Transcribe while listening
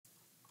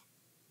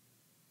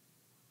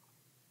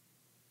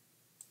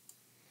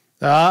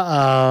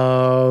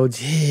Uh-oh,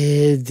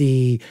 did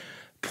the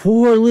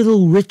poor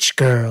little rich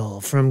girl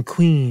from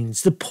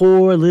Queens, the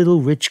poor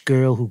little rich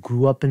girl who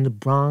grew up in the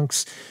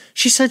Bronx.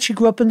 She said she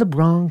grew up in the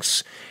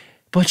Bronx,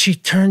 but she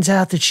turns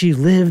out that she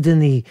lived in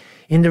the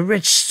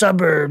rich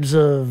suburbs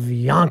of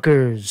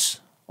Yonkers,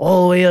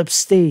 all the way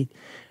upstate,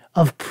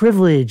 of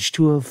privilege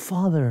to a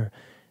father,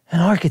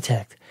 an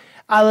architect.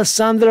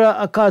 Alexandria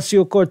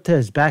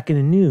Ocasio-Cortez, back in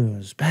the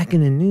news.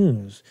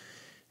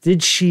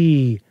 Did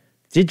she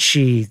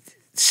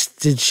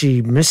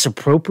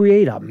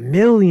misappropriate $1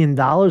 million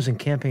in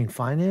campaign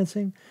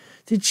financing?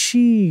 Did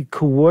she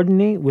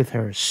coordinate with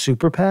her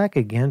super PAC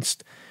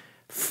against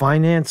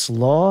finance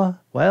law?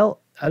 Well,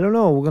 I don't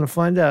know. We're going to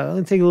find out. I'm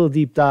going to take a little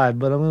deep dive,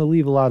 but I'm going to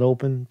leave a lot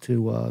open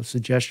to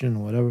suggestion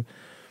or whatever.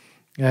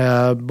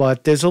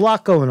 But there's a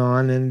lot going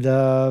on, and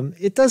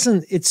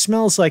it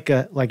smells like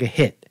a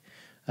hit.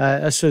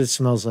 That's what it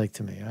smells like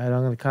to me.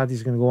 Right?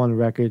 Conte's going to go on the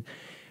record.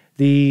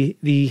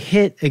 The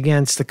hit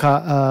against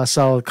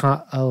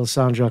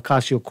Alexandria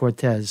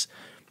Ocasio-Cortez,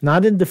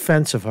 not in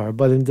defense of her,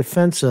 but in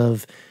defense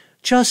of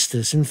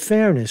justice and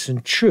fairness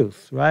and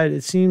truth, right?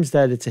 It seems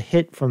that it's a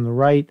hit from the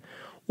right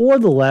or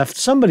the left.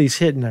 Somebody's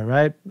hitting her,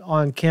 right,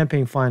 on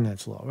campaign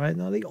finance law, right?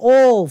 Now, they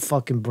all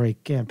fucking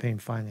break campaign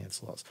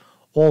finance laws,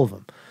 all of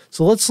them.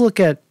 So let's look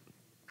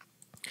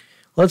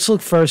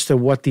first at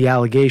what the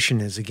allegation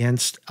is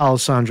against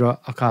Alexandria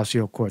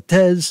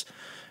Ocasio-Cortez.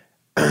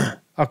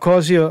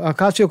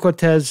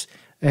 Ocasio-Cortez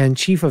and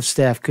chief of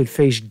staff could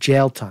face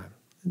jail time.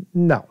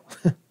 No.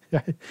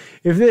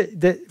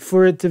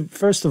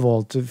 First of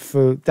all,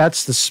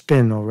 that's the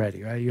spin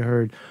already, right? You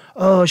heard,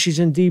 oh, she's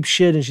in deep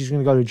shit and she's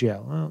going to go to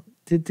jail. Well,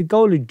 to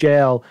go to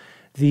jail,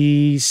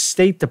 the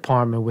State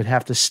Department would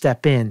have to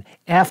step in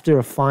after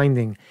a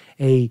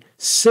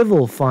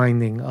civil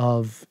finding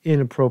of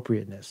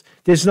inappropriateness.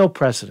 There's no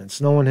precedence.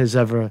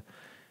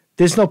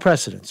 There's no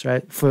precedence,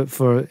 right,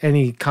 for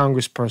any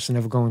congressperson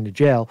ever going to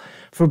jail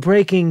for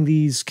breaking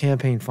these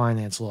campaign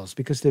finance laws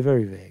because they're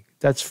very vague.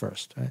 That's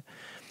first, right?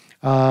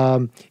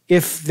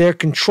 If their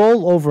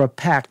control over a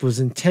PAC was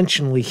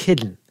intentionally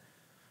hidden,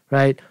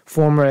 right,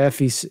 former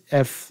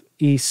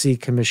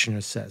FEC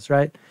commissioner says,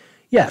 right?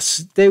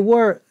 Yes, they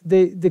were.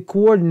 The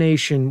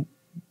coordination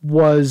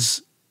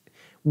it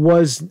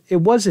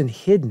wasn't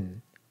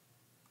hidden.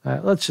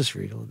 Let's just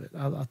read a little bit.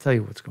 I'll tell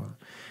you what's going on.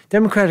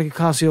 Democratic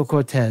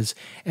Ocasio-Cortez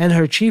and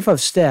her chief of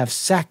staff,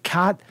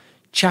 Sakat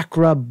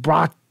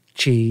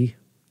Chakrabarti,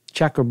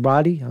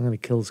 I'm going to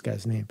kill this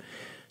guy's name.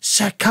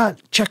 Sakat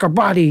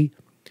Chakrabarti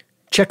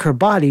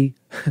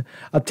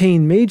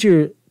obtained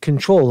major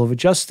control over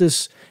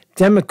Justice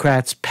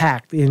Democrats'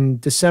 PAC in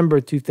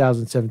December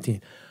 2017.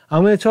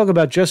 I'm going to talk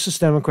about Justice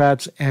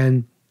Democrats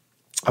and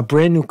a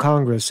brand new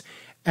Congress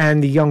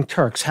and the Young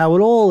Turks, how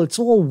it's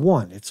all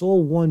one. It's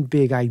all one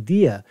big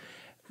idea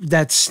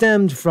that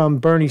stemmed from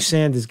Bernie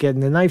Sanders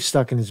getting the knife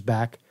stuck in his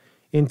back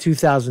in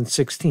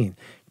 2016.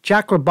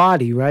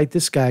 Chakrabarti, right?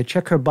 This guy,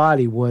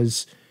 Chakrabarti,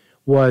 was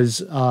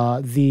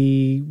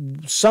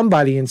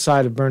somebody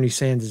inside of Bernie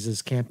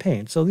Sanders'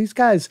 campaign. So these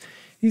guys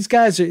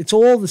it's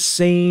all the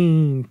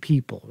same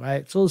people,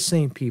 right? It's all the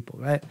same people,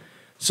 right?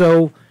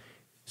 So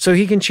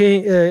he can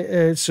change.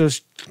 So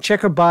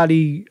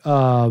Chakrabarti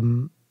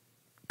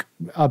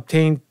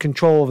obtained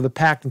control of the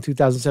PAC in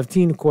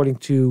 2017, according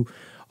to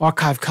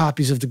archived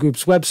copies of the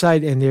group's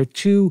website, and the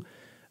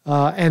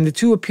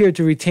two appeared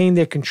to retain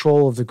their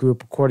control of the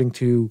group, according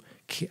to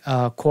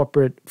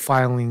corporate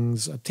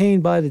filings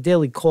obtained by the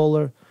Daily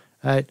Caller.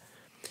 Right?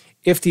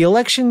 If the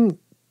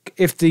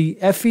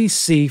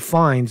FEC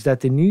finds that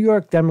the New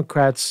York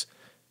Democrats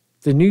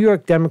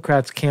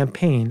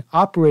campaign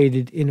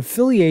operated in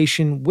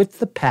affiliation with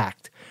the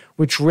PAC,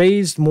 which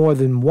raised more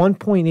than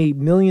 $1.8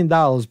 million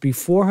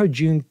before her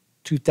June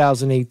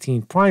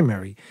 2018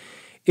 primary,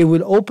 it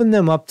would open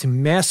them up to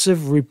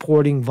massive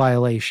reporting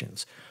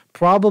violations,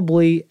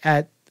 probably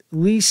at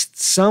least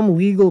some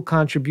legal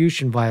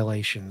contribution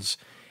violations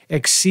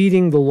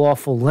exceeding the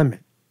lawful limit.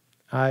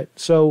 All right.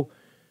 So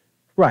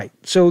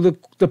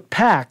the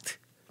PAC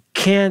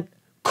can't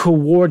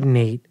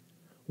coordinate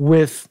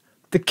with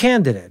the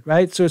candidate,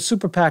 right? So a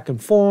super PAC can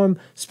form,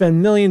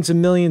 spend millions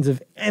and millions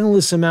of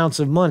endless amounts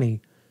of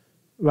money,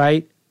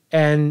 right?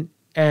 And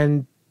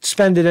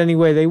spend it any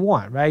way they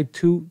want, right?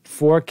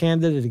 For a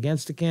candidate,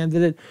 against a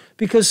candidate,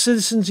 because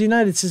Citizens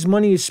United says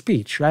money is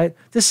speech, right?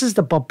 This is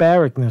the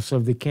barbaricness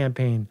of the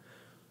campaign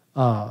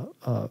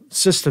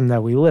system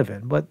that we live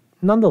in. But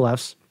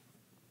nonetheless,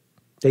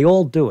 they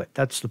all do it.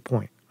 That's the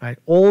point, right?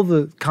 All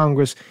the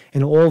Congress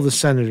and all the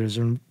senators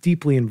are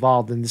deeply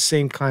involved in the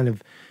same kind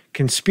of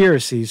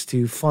conspiracies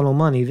to funnel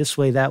money this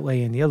way, that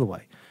way, and the other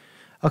way.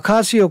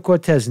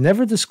 Ocasio-Cortez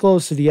never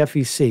disclosed to the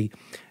FEC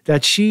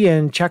that she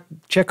and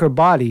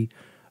Chakrabarti,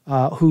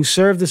 who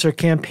served as her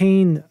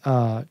campaign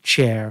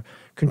chair,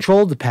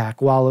 controlled the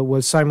PAC while it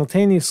was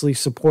simultaneously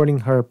supporting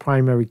her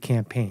primary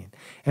campaign.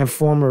 And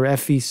former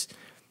FEC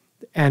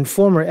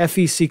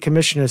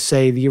commissioners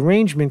say the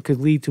arrangement could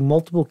lead to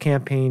multiple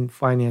campaign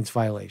finance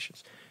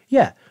violations.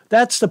 Yeah,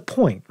 that's the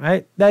point,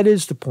 right? That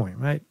is the point,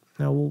 right?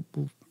 Now,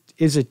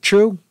 is it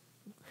true?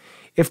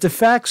 If the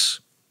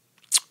facts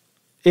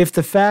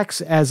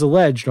as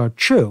alleged are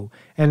true,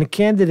 and the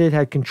candidate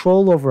had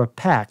control over a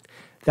PAC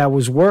that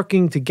was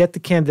working to get the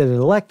candidate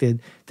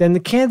elected, then the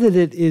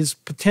candidate is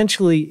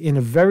potentially in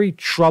very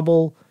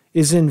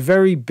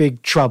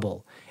big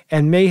trouble,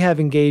 and may have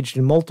engaged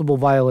in multiple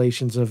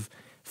violations of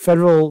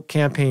federal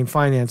campaign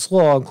finance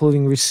law,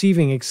 including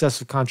receiving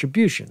excessive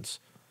contributions.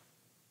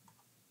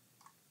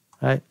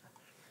 Right?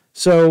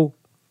 So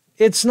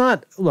it's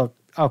not, look,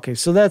 okay,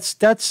 so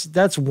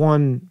that's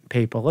one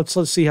paper. Let's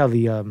see how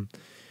the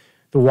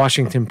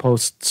Washington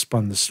Post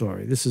spun the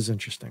story. This is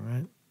interesting,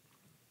 right?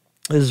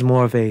 This is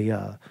more of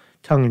a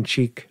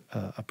tongue-in-cheek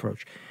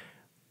approach.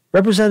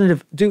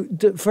 Representative,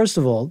 first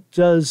of all,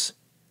 do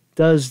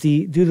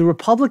the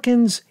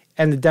Republicans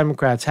and the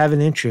Democrats have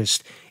an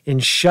interest in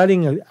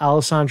shutting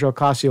Alexandria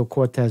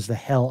Ocasio-Cortez the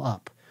hell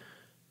up?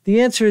 The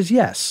answer is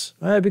yes,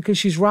 right? Because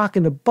she's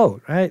rocking the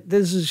boat, right?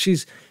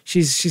 She's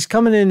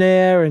coming in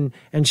there and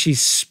she's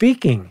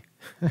speaking.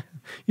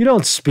 You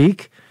don't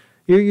speak.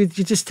 You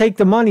just take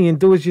the money and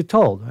do as you're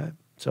told, right?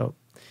 So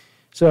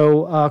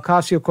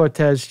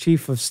Ocasio-Cortez,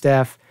 chief of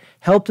staff,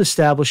 helped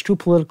establish 2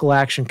 political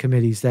action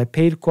committees that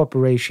paid a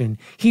corporation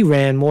he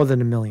ran more than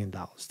 $1 million.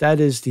 That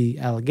is the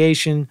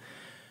allegation.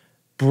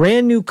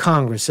 Brand New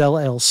Congress,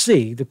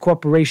 LLC, the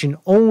corporation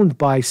owned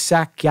by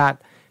Sakyat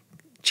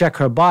Check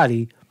Her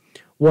Body,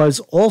 was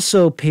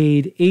also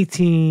paid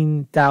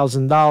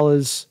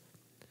 $18,000,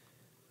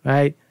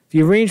 right?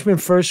 The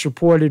arrangement, first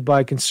reported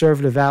by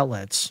conservative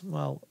outlets,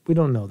 well, we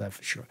don't know that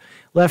for sure,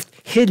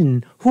 left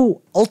hidden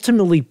who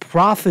ultimately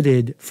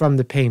profited from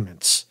the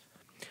payments.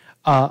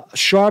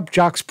 Sharp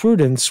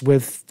jurisprudence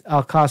with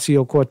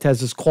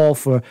Ocasio-Cortez's call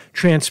for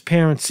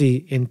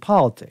transparency in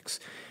politics.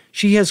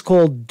 She has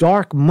called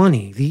dark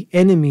money the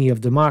enemy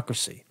of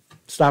democracy.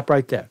 Stop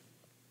right there.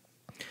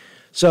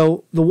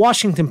 So the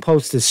Washington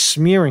Post is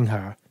smearing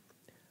her,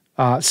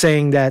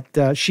 saying that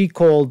they're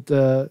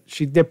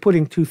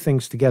putting 2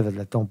 things together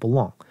that don't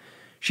belong.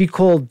 She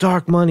called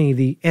dark money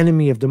the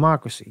enemy of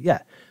democracy. Yeah,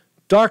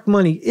 dark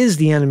money is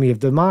the enemy of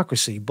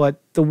democracy,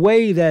 but the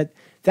way that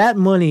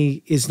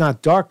money is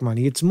not dark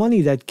money, it's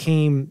money that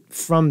came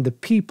from the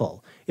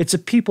people. It's a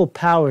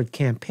people-powered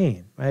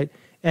campaign, right?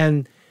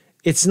 And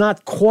it's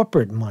not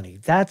corporate money.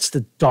 That's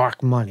the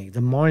dark money,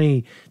 the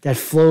money that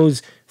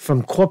flows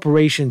from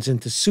corporations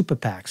into super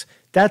PACs.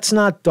 That's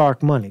not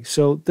dark money.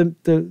 So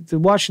the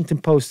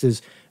Washington Post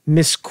is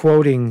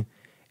misquoting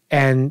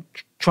and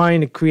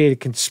trying to create a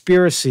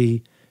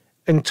conspiracy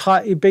and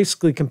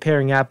basically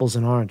comparing apples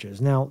and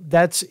oranges. Now,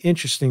 that's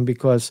interesting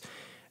because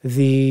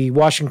the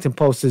Washington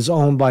Post is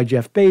owned by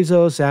Jeff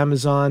Bezos,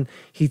 Amazon.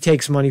 He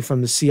takes money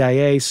from the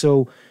CIA.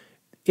 So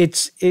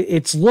it's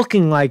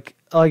looking like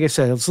I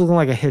said, it's looking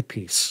like a hit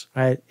piece,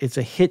 right? It's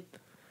a hit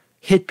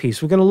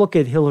piece. We're going to look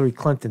at Hillary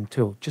Clinton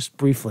too, just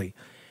briefly.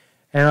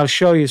 And I'll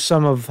show you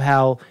some of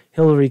how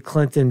Hillary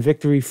Clinton,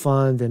 Victory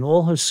Fund, and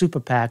all her super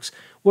PACs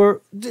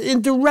were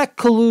in direct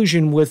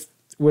collusion with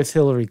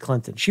Hillary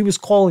Clinton. She was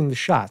calling the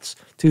shots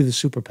to the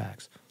super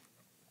PACs.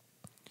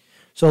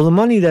 So the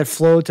money that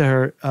flowed to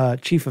her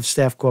chief of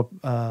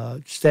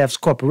staff's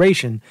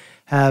corporation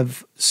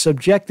have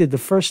subjected the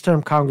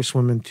first-term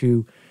congresswoman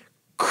to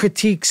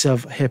critiques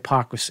of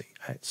hypocrisy.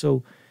 Right?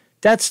 So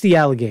that's the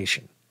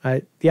allegation.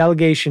 Right? The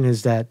allegation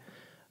is that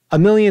 $1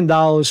 million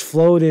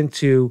flowed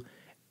into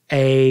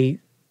a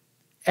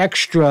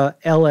extra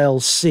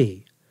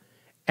LLC,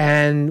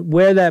 and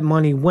where that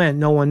money went,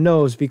 no one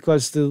knows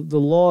because the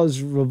laws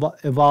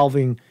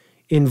involving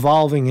an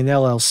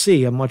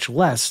LLC are much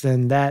less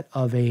than that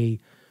of a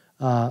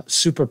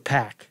super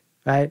PAC.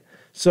 Right?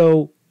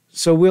 So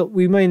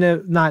we may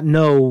not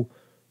know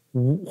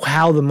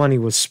how the money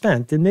was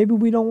spent, and maybe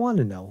we don't want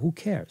to know. Who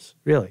cares,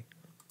 really?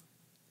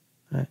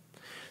 Right?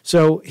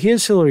 So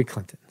here's Hillary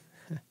Clinton,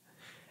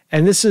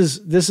 and this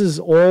is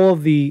all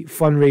of the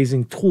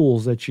fundraising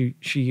tools that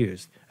she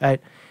used.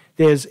 Right?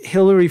 There's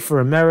Hillary for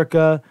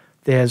America.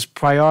 There's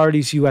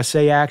Priorities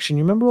USA Action.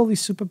 You remember all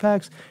these super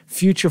PACs?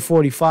 Future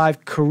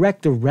 45,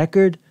 Correct the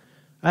Record.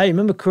 Right?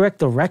 Remember Correct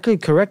the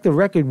Record? Correct the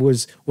Record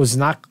was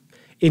not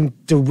in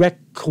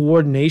direct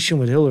coordination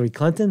with Hillary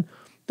Clinton.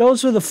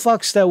 Those were the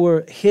fucks that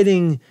were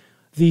hitting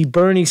the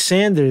Bernie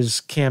Sanders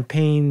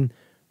campaign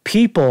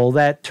people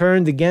that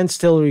turned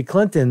against Hillary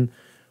Clinton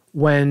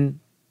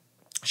when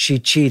she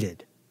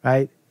cheated,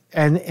 right?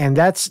 And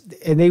they're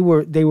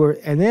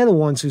the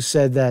ones who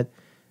said that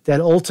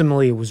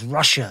ultimately it was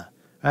Russia,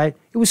 right?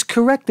 It was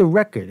Correct the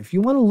Record. If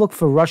you want to look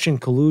for Russian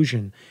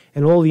collusion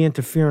and all the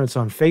interference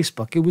on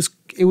Facebook,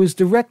 it was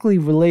directly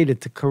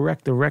related to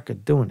Correct the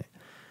Record doing it.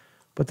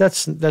 But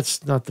that's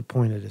not the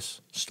point of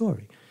this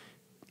story.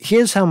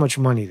 Here's how much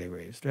money they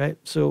raised, right?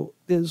 So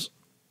there's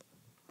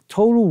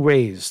total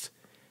raised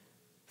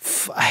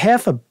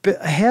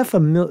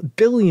 $500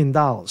 million,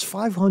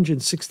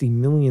 $560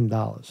 million,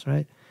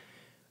 right?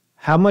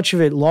 How much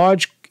of it?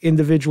 Large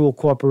individual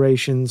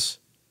corporations,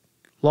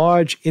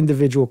 large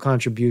individual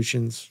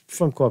contributions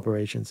from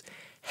corporations.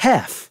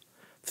 Half,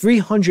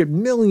 $300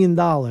 million,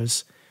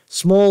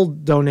 small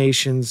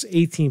donations,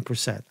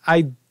 18%.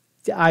 I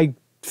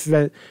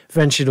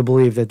venture to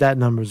believe that that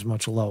number is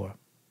much lower,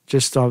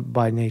 just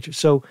by nature.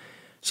 So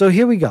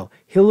here we go.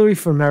 Hillary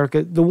for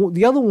America.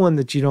 The other one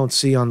that you don't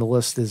see on the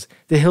list is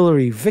the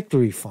Hillary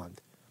Victory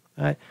Fund.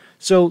 All right?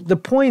 So the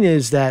point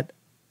is that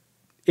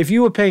if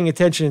you were paying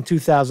attention in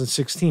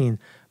 2016,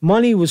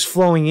 money was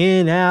flowing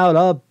in, out,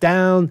 up,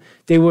 down.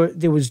 There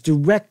was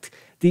direct.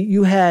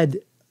 You had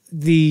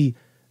the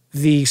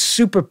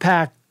super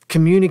PAC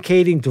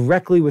communicating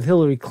directly with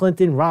Hillary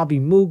Clinton, Robbie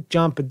Mook,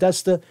 John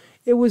Podesta.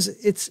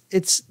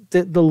 It's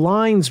the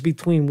lines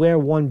between where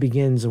one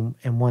begins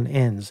and one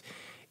ends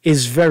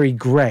is very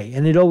gray,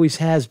 and it always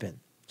has been.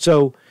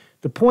 So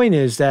the point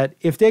is that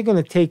if they're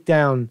going to take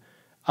down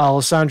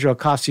Alexandria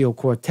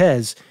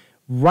Ocasio-Cortez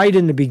right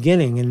in the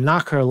beginning and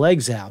knock her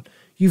legs out,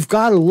 you've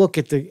got to look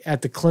at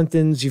the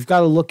Clintons. You've got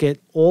to look at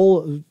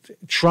all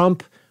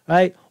Trump,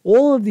 right?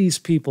 All of these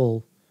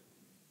people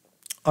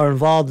are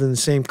involved in the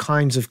same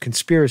kinds of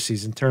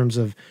conspiracies in terms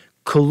of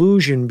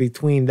collusion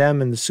between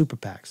them and the super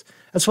PACs.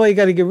 That's why you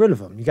got to get rid of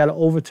them. You got to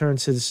overturn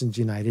Citizens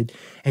United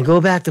and go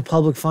back to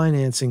public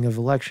financing of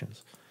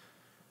elections.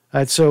 All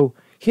right, so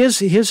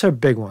here's her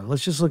big one.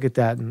 Let's just look at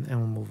that and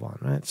we'll move on.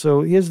 Right.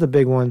 So here's the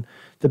big one.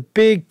 The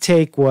big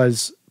take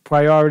was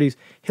priorities.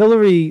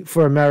 Hillary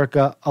for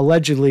America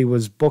allegedly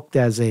was booked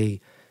as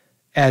a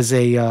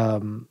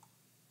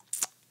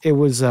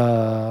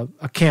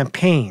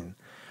campaign,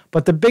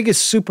 but the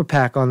biggest super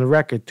PAC on the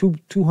record,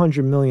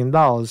 $200 million,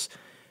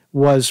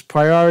 was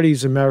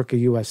Priorities America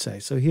USA.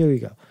 So here we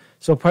go.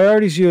 So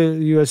Priorities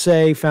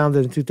USA,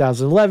 founded in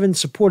 2011,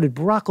 supported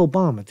Barack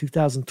Obama in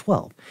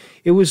 2012.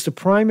 It was the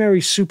primary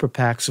super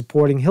PAC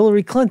supporting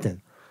Hillary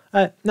Clinton.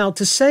 Now,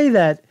 to say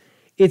that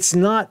it's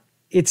not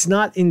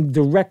in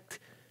direct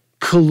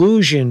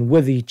collusion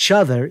with each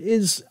other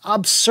is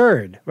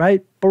absurd,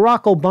 right?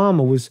 Barack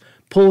Obama was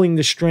pulling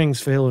the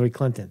strings for Hillary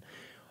Clinton.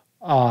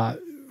 What's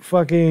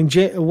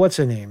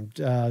her name?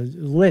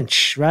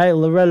 Lynch, right?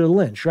 Loretta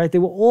Lynch, right? They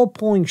were all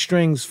pulling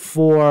strings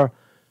for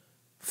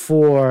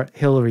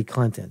Hillary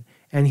Clinton.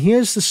 And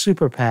here's the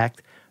super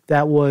PAC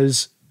that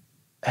was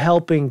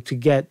helping to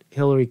get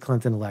Hillary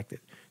Clinton elected.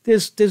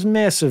 There's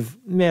massive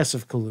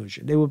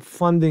collusion. They were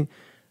funding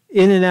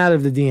in and out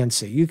of the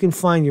DNC. You can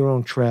find your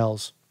own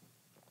trails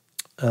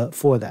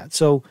for that.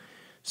 So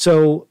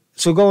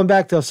going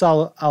back to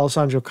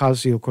Alexandria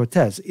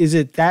Ocasio-Cortez, is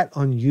it that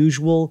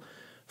unusual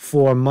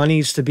for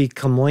monies to be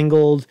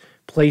commingled,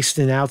 placed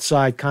in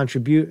outside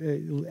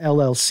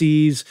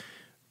LLCs?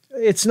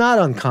 It's not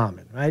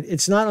uncommon, right?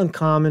 It's not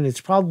uncommon.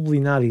 It's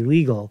probably not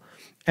illegal.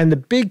 And the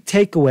big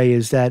takeaway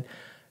is that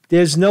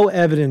there's no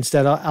evidence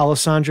that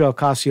Alexandria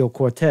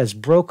Ocasio-Cortez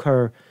broke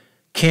her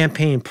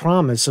campaign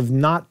promise of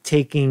not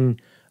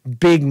taking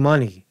big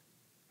money,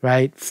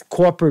 right?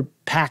 Corporate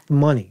PAC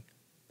money,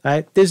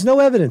 right? There's no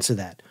evidence of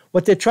that.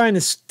 What they're trying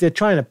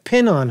to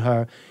pin on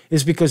her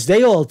is because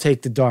they all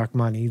take the dark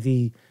money.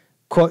 The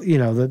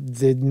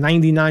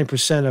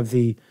 99% of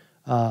the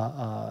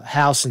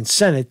House and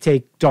Senate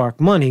take dark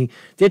money.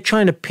 They're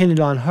trying to pin it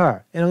on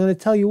her, and I'm going to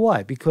tell you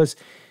why. Because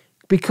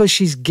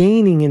she's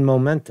gaining in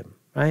momentum,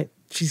 right?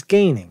 She's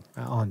gaining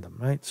on them,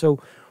 right?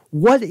 So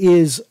what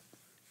is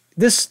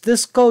this?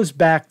 This goes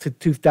back to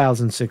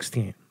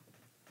 2016.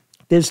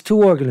 There's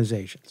two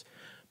organizations,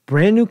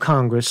 Brand New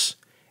Congress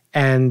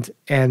and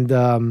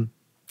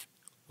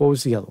what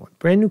was the other one?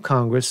 Brand New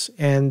Congress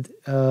and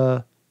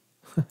Brand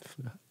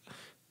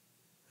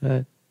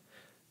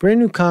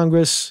New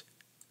Congress.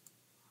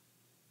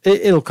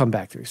 It'll come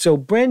back to me. So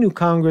Brand New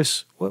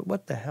Congress.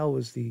 What the hell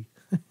was the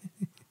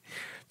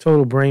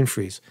total brain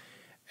freeze?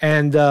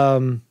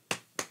 And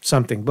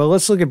something. But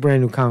let's look at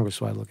Brand New Congress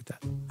while I look at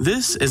that.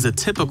 This is a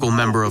typical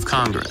member of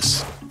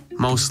Congress.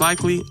 Most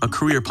likely a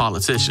career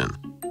politician.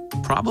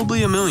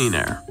 Probably a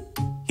millionaire.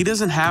 He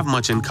doesn't have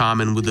much in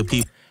common with the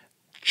people.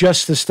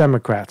 Justice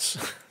Democrats.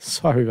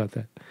 Sorry about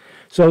that.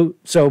 So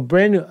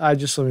Brand New.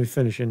 Just let me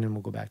finish and then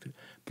we'll go back to it.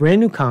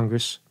 Brand New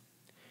Congress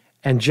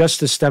and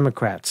Justice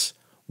Democrats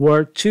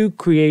were two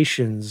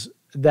creations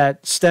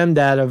that stemmed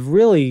out of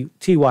really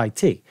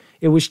TYT.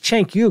 It was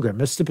Cenk Uygur,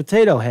 Mr.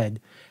 Potato Head,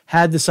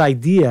 had this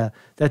idea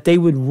that they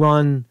would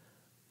run,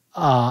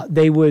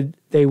 they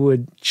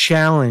would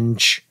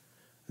challenge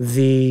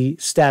the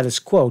status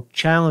quo,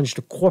 challenge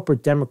the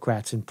corporate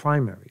Democrats in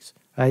primaries,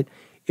 right?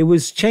 It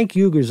was Cenk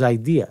Uygur's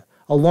idea,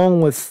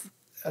 along with,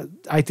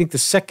 I think, the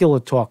Secular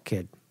Talk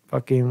kid.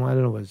 Fucking, I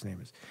don't know what his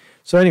name is.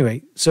 So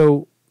anyway,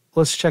 so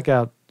let's check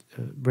out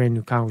Brand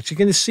New Congress. You're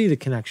going to see the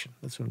connection.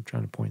 That's what I'm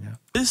trying to point out.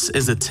 This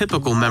is a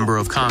typical member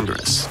of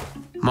Congress.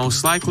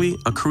 Most likely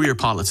a career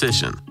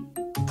politician.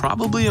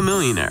 Probably a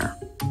millionaire.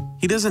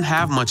 He doesn't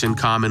have much in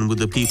common with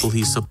the people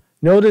he's supporting.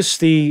 Notice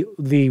the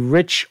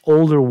rich,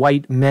 older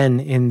white men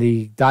in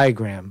the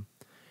diagram.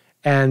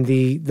 And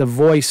the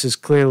voice is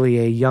clearly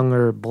a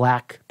younger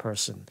black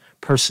person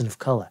of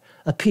color,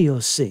 a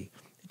POC.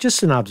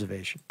 Just an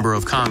observation. Member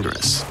of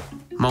Congress.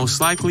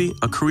 Most likely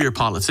a career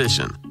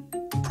politician.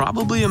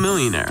 Probably a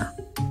millionaire.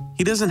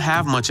 He doesn't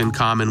have much in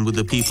common with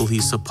the people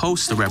he's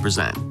supposed to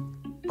represent.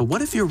 But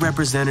what if your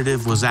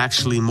representative was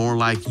actually more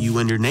like you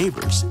and your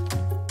neighbors?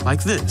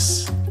 Like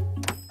this.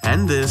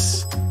 and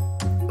this,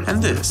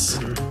 and this.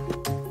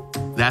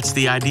 That's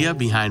the idea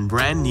behind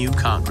Brand New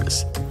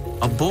Congress,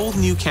 a bold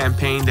new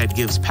campaign that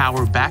gives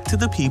power back to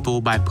the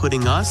people by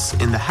putting us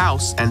in the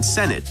House and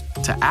Senate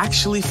to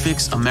actually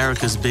fix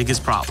America's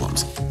biggest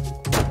problems.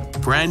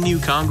 Brand New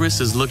Congress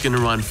is looking to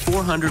run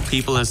 400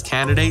 people as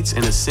candidates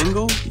in a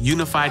single,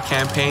 unified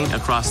campaign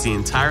across the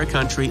entire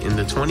country in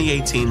the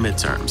 2018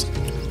 midterms.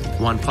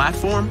 One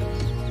platform,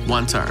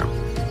 one term.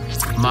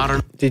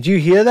 Modern. Did you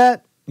hear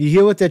that? You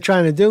hear what they're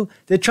trying to do?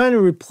 They're trying to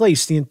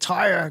replace the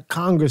entire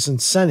Congress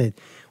and Senate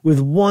with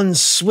one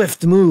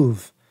swift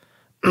move.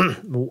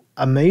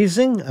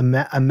 Amazing.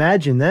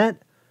 Imagine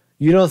that.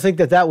 You don't think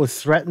that that would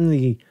threaten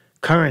the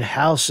current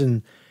House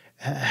and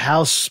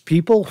House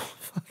people?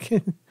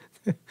 Fucking,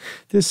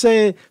 they're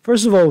saying,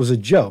 first of all, it was a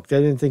joke. They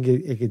didn't think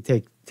it could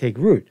take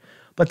root.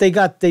 But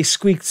they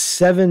squeaked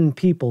 7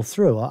 people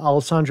through,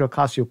 Alexandria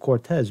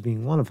Ocasio-Cortez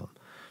being one of them.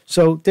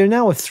 So they're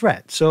now a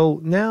threat. So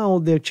now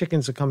their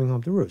chickens are coming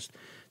home to roost.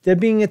 They're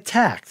being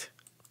attacked.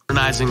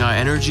 Modernizing our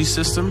energy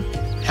system,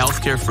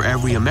 healthcare for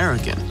every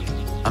American,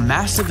 a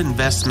massive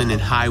investment in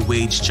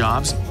high-wage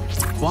jobs,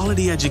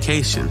 quality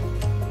education,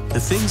 the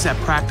things that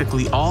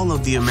practically all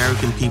of the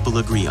American people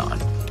agree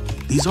on.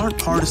 These aren't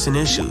partisan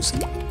issues,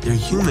 they're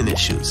human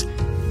issues,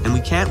 and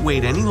we can't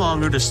wait any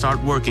longer to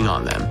start working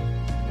on them.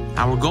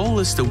 Our goal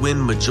is to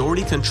win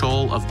majority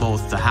control of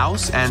both the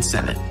House and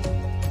Senate.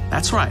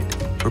 That's right,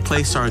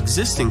 replace our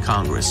existing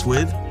Congress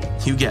with,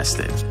 you guessed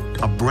it,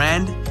 a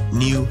brand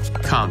new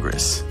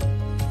Congress.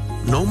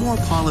 No more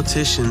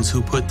politicians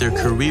who put their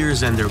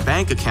careers and their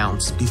bank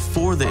accounts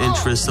before the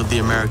interests of the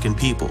American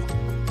people.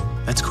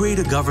 Let's create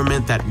a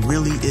government that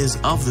really is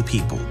of the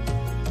people,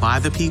 by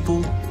the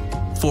people,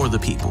 for the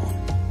people.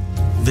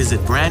 Visit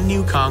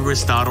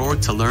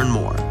brandnewcongress.org to learn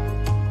more.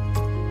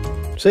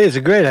 See, it's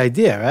a great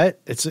idea, right?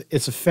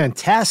 It's a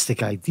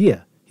fantastic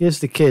idea. Here's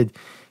the kid.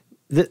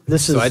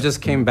 This is. So I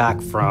just came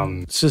back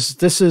from.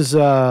 This is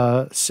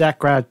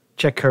Sacrat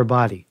Check Her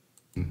Body.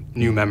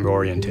 New member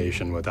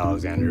orientation with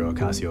Alexandria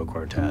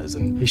Ocasio-Cortez,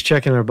 and he's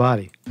checking her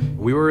body.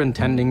 We were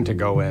intending to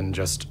go in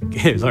just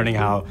learning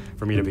how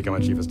for me to become a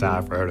chief of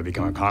staff, for her to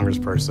become a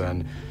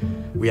congressperson.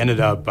 We ended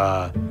up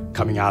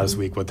coming out this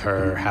week with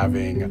her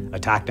having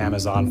attacked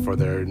Amazon for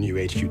their new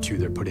HQ2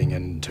 they're putting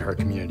into her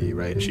community,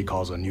 right? She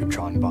calls a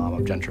neutron bomb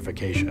of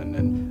gentrification,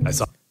 and I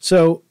saw.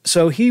 So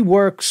he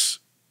works.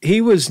 He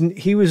was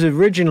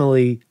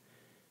originally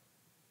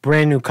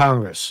Brand New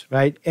Congress,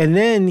 right? And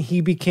then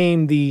he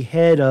became the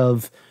head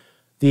of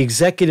the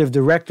executive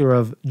director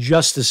of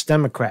Justice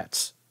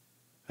Democrats,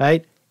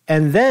 right?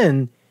 And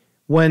then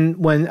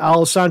when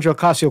Alexandria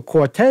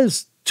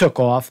Ocasio-Cortez took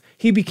off,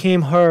 he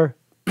became her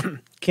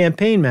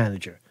campaign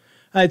manager.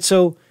 All right,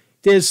 so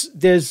there's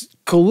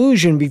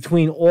collusion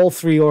between all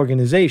 3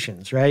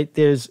 organizations, right?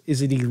 Is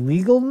it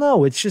illegal?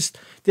 No, it's just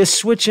they're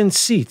switching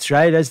seats,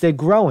 right? As they're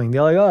growing,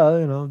 they're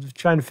like,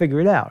 trying to figure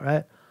it out,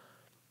 right?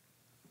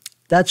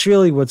 That's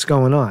really what's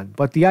going on.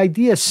 But the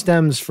idea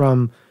stems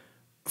from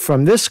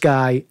this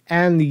guy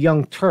and the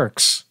Young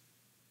Turks,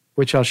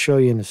 which I'll show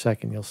you in a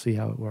second. You'll see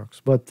how it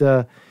works. But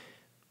the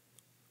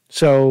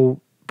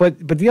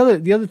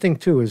other thing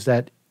too is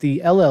that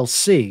the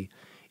LLC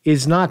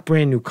is not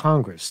Brand New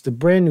Congress. The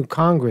Brand New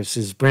Congress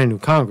is Brand New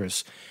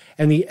Congress,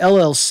 and the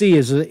LLC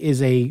is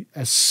a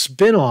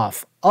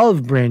spinoff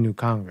of Brand New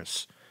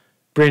Congress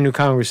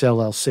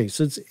LLC.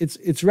 So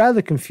it's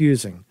rather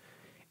confusing.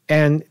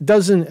 And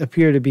doesn't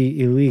appear to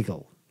be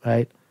illegal,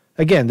 right?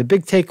 Again, the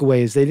big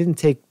takeaway is they didn't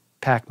take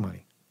PAC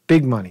money,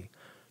 big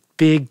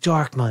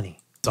dark money.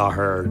 Saw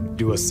her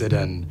do a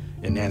sit-in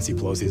in Nancy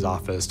Pelosi's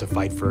office to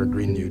fight for a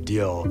Green New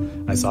Deal.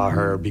 I saw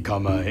her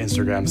become an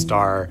Instagram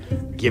star,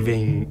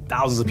 giving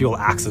thousands of people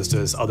access to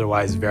this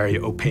otherwise very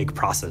opaque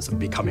process of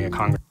becoming a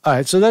Congress. All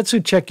right, so that's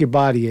who Check Your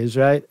Body is,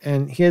 right?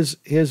 And here's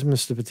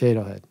Mr.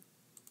 Potato Head.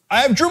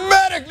 I have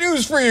dramatic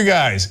news for you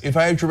guys. If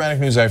I have dramatic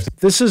news, I have to.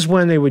 This is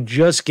when they were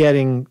just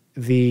getting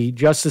the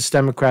Justice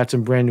Democrats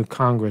and Brand New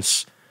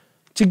Congress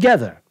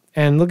together.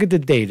 And look at the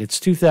date. It's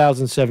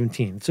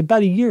 2017. It's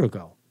about a year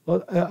ago.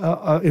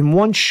 In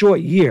one short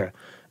year,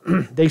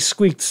 they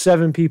squeaked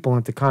 7 people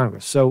into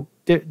Congress. So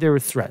they're a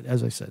threat,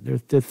 as I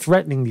said. They're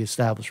threatening the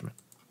establishment.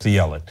 To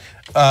yell it.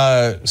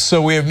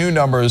 So we have new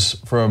numbers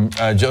from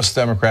Justice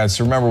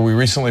Democrats. Remember, we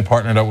recently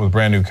partnered up with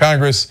Brand New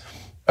Congress.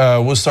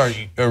 We'll start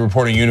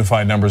reporting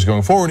unified numbers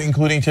going forward,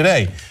 including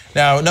today.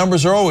 Now,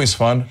 numbers are always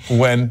fun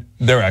when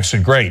they're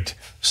actually great.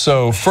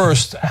 So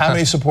first, how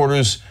many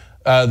supporters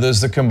does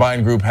the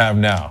combined group have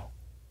now?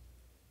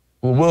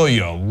 Will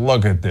you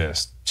look at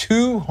this?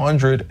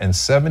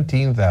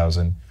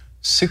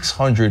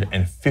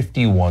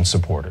 217,651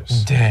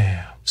 supporters.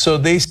 Damn.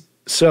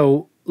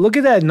 So look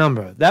at that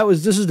number.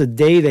 This is the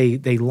day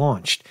they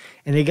launched,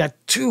 and they got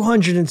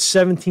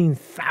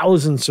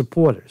 217,000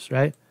 supporters,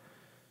 right?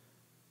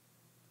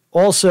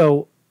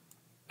 Also,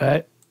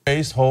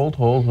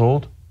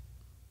 hold.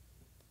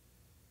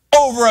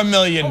 Over $1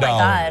 million. Oh my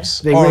God.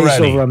 They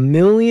raised over $1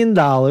 million.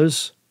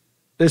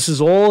 This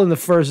is all in the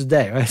first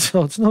day, right?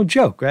 So it's no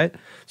joke, right?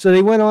 So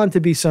they went on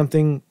to be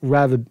something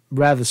rather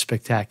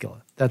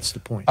spectacular. That's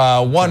the point.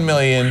 1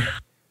 million.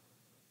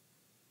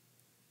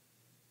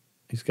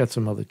 He's got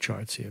some other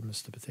charts here,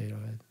 Mr. Potato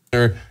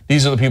Head.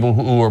 These are the people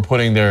who are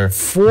putting their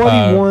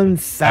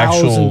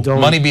 41,000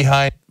 donors. money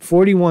behind.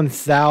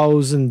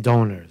 41,000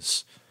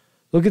 donors.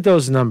 Look at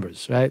those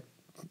numbers, right?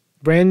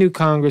 Brand new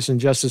Congress and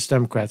Justice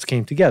Democrats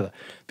came together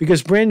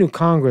because brand new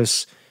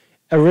Congress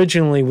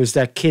originally was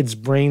that kid's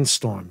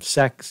brainstorm.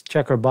 Sex,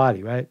 check her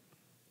body, right?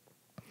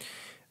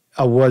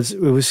 It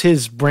was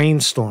his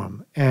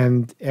brainstorm,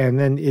 and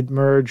then it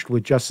merged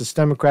with Justice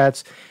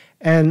Democrats,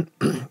 and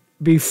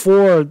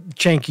before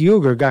Cenk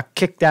Uygur got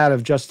kicked out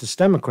of Justice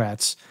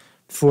Democrats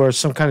for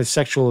some kind of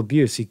sexual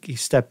abuse, he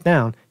stepped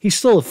down. He's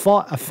still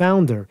a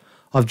founder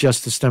of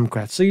Justice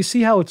Democrats. So you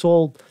see how it's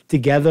all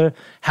together.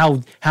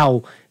 How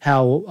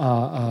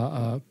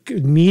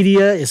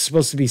media is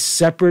supposed to be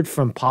separate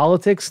from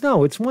politics.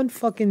 No, it's one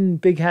fucking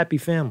big happy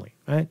family,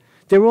 right?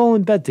 They're all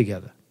in bed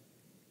together.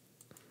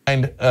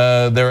 And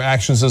their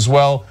actions as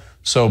well.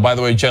 So, by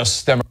the way,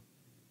 Justice Democrats.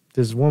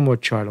 There's one more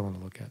chart I want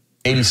to look at.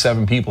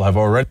 87 people have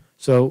already.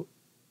 So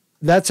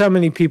that's how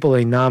many people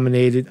they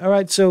nominated. All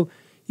right, so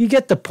you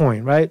get the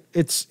point, right?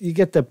 You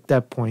get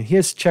that point.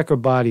 Here's checker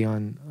body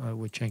on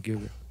with Cenk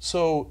Uygur.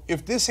 So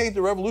if this ain't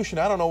the revolution,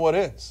 I don't know what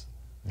is.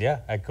 Yeah,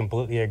 I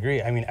completely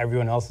agree. I mean,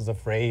 everyone else is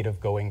afraid of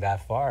going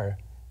that far,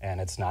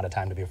 and it's not a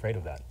time to be afraid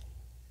of that.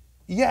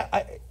 Yeah,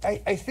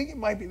 I think it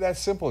might be that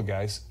simple,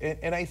 guys.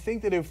 And I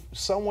think that if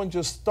someone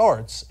just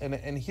starts,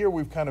 and here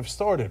we've kind of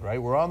started,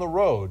 right? We're on the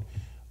road,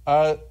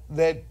 that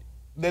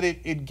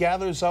it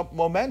gathers up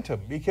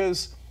momentum,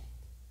 because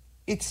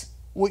it's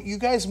what you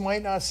guys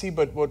might not see,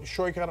 but what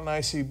Shoykat and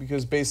I see,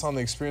 because based on the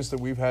experience that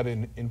we've had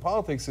in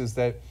politics, is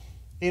that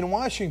in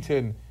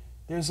Washington,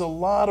 there's a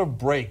lot of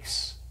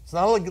brakes. It's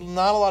not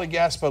a lot of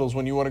gas pedals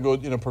when you want to go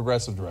in a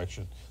progressive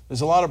direction.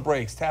 There's a lot of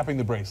brakes, tapping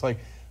the brakes.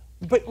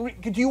 But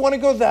do you want to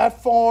go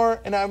that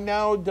far? And I've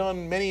now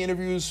done many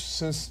interviews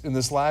since in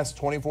this last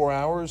 24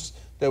 hours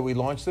that we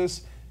launched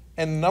this.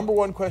 And number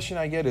one question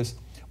I get is,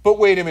 but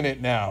wait a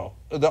minute now.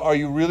 Are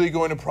you really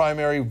going to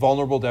primary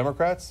vulnerable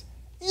Democrats?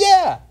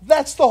 Yeah,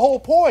 that's the whole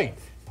point.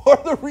 Part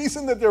of the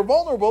reason that they're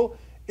vulnerable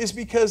is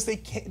because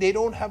they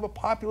don't have a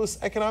populist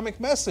economic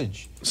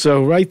message.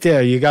 So right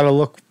there, you got to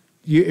look.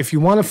 If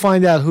you want to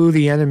find out who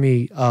the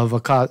enemy of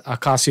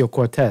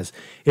Ocasio-Cortez,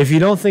 if you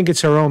don't think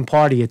it's her own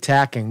party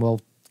attacking, well,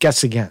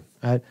 guess again,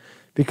 right?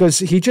 Because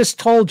he just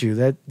told you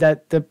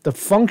that the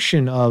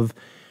function of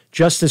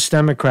Justice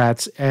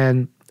Democrats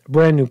and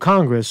brand new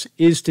Congress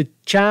is to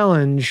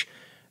challenge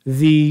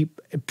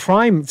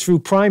through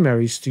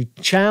primaries, to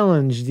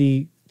challenge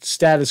the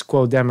status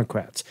quo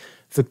Democrats,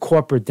 the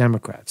corporate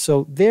Democrats.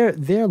 So there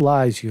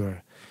lies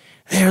your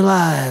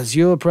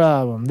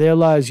problem. There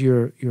lies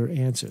your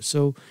answer.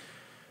 So,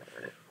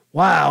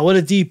 wow, what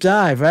a deep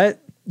dive, right?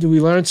 Do we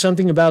learn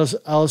something about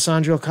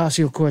Alexandria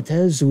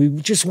Ocasio-Cortez? Do we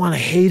just want to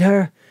hate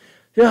her?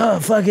 Oh,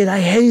 fuck it, I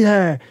hate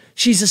her.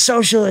 She's a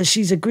socialist.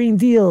 She's a Green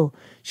Deal.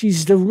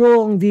 She's the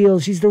wrong deal.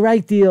 She's the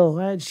right deal.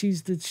 Right?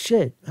 She's the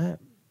shit.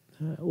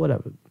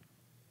 Whatever.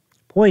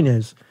 Point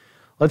is,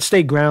 let's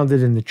stay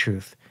grounded in the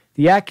truth.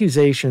 The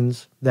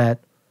accusations that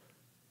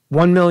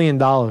 $1 million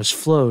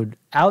flowed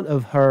out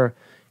of her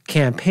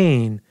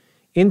campaign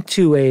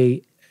into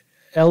a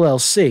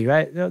LLC,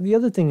 right? Now, the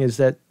other thing is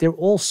that they're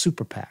all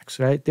super PACs,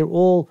 right? They're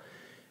all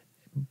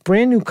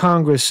brand new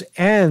Congress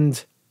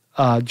and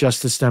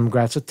Justice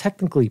Democrats are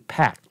technically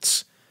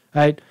pacts,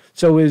 right?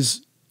 So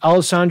is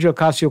Alexandria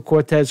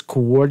Ocasio-Cortez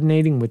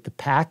coordinating with the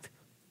pact?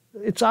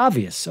 It's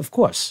obvious, of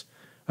course,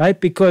 right?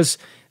 Because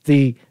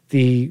the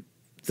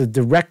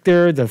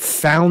director, the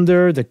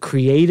founder, the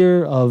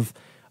creator of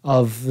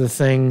the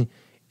thing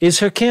is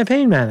her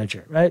campaign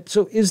manager, right?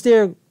 So is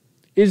there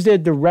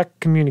direct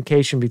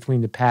communication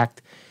between the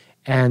pact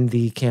and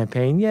the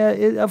campaign? Yeah,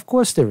 of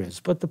course there is.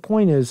 But the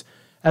point is,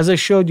 as I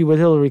showed you with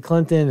Hillary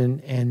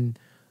Clinton and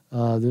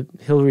the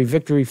Hillary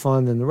Victory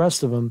Fund and the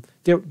rest of them,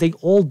 they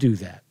all do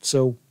that.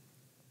 So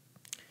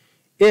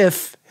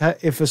if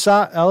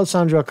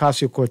Alexandria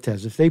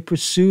Ocasio-Cortez, if they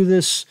pursue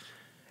this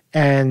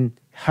and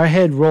her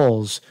head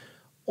rolls,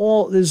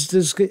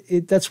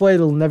 that's why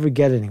it'll never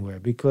get anywhere,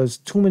 because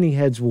too many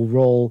heads will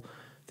roll.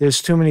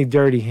 There's too many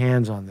dirty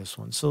hands on this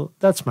one. So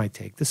that's my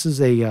take. This is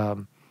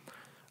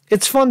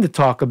it's fun to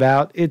talk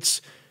about.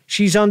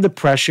 She's under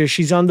pressure.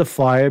 She's under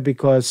fire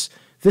because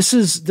this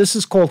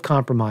is called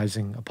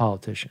compromising a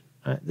politician.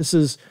 Right? This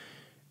is,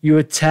 you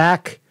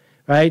attack,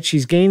 right?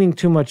 She's gaining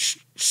too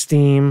much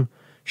steam.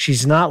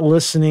 She's not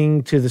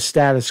listening to the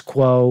status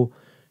quo.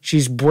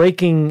 She's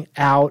breaking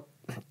out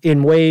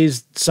in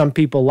ways some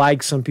people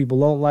like, some people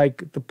don't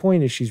like. The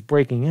point is she's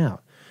breaking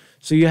out.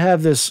 So you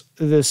have this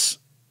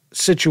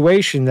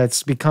situation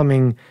that's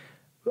becoming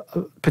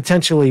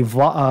potentially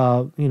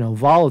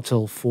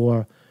volatile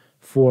for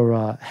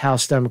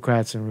House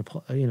Democrats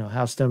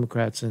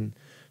and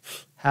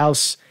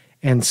House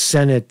and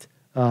Senate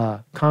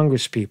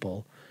Congress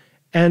people,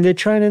 and they're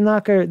trying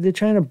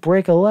to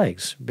break her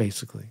legs.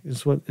 Basically,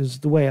 is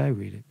the way I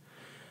read it.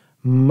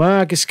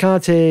 Marcus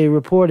Conte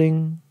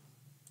reporting.